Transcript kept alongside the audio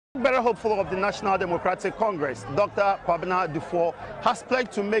Very hopeful of the National Democratic Congress, Dr. Kwabena Duffuor has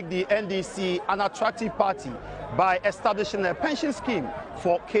pledged to make the NDC an attractive party by establishing a pension scheme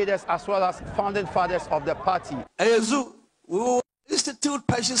for cadres as well as founding fathers of the party. We will institute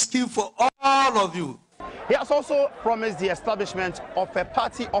pension scheme for all of you. He has also promised the establishment of a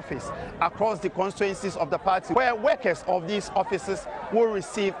party office across the constituencies of the party, where workers of these offices will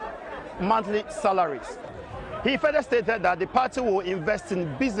receive monthly salaries. He further stated that the party will invest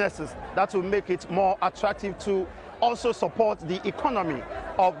in businesses that will make it more attractive to also support the economy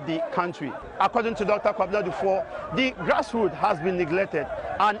of the country. According to Dr. Kwabena Duffuor, the grassroots has been neglected,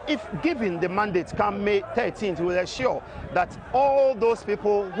 and if given the mandate come May 13th, he will ensure that all those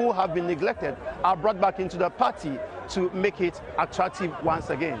people who have been neglected are brought back into the party to make it attractive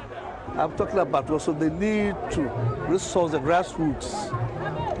once again. I'm talking about also the need to resource the grassroots,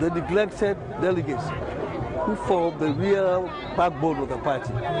 the neglected delegates, who form the real backbone of the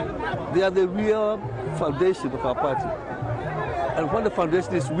party. They are the real foundation of our party. And when the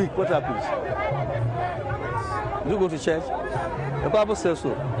foundation is weak, what happens? You go to church? The Bible says so.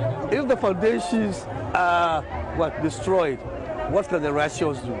 If the foundations are destroyed, what can the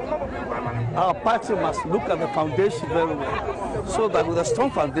righteous do? Our party must look at the foundation very well, so that with a strong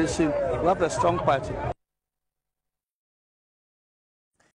foundation, we have a strong party.